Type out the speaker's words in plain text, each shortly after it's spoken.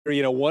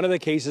You know, one of the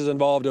cases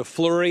involved a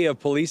flurry of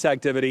police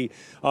activity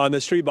on the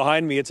street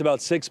behind me. It's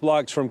about 6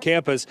 blocks from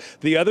campus.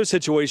 The other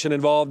situation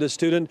involved a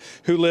student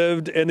who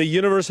lived in the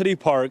University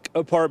Park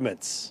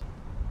apartments.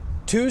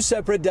 Two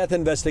separate death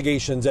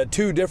investigations at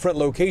two different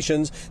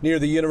locations near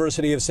the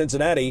University of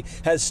Cincinnati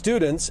has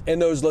students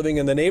and those living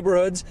in the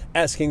neighborhoods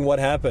asking what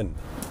happened.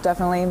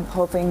 Definitely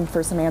hoping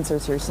for some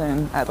answers here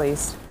soon, at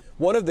least.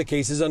 One of the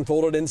cases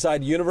unfolded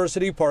inside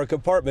University Park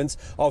Apartments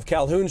off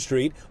Calhoun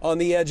Street on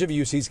the edge of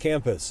UC's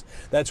campus.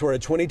 That's where a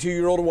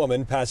 22-year-old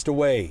woman passed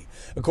away.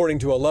 According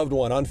to a loved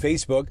one on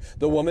Facebook,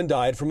 the woman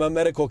died from a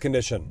medical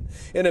condition.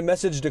 In a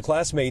message to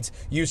classmates,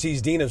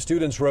 UC's Dean of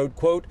Students wrote,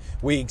 quote,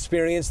 "We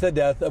experienced the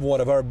death of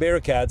one of our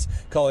Bearcats,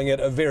 calling it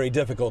a very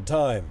difficult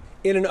time."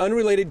 In an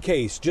unrelated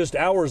case, just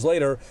hours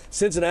later,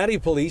 Cincinnati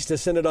police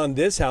descended on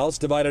this house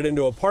divided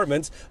into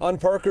apartments on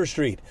Parker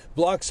Street,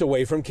 blocks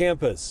away from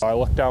campus. I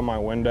looked out my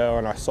window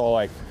and I saw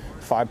like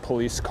 5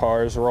 police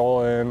cars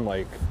roll in,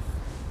 like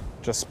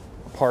just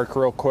park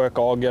real quick,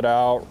 all get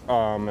out,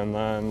 and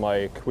then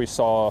like we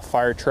saw a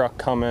fire truck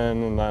come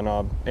in and then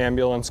an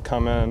ambulance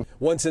come in.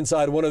 Once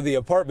inside one of the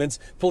apartments,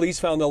 police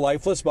found the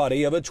lifeless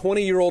body of a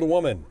 20-year-old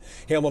woman.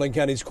 Hamilton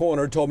County's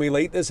coroner told me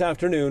late this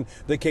afternoon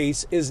the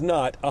case is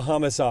not a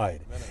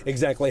homicide.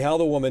 Exactly how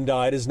the woman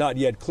died is not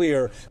yet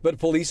clear, but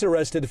police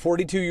arrested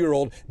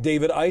 42-year-old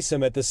David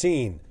Isom at the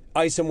scene.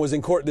 Isom was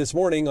in court this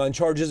morning on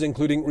charges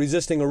including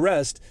resisting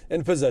arrest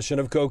and possession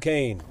of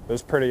cocaine. It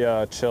was pretty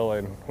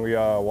chilling. We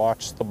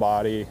watched the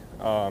body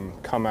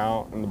come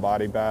out in the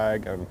body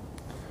bag and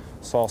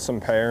saw some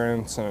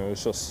parents, and it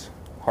was just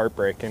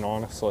heartbreaking,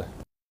 honestly.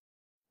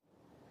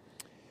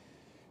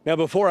 Now,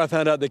 before I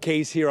found out the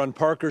case here on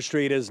Parker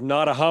Street is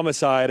not a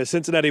homicide, a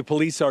Cincinnati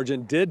police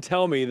sergeant did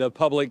tell me the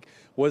public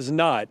was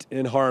not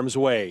in harm's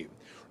way.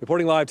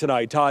 Reporting live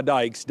tonight, Todd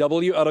Dykes,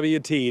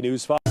 WLWT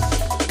News 5.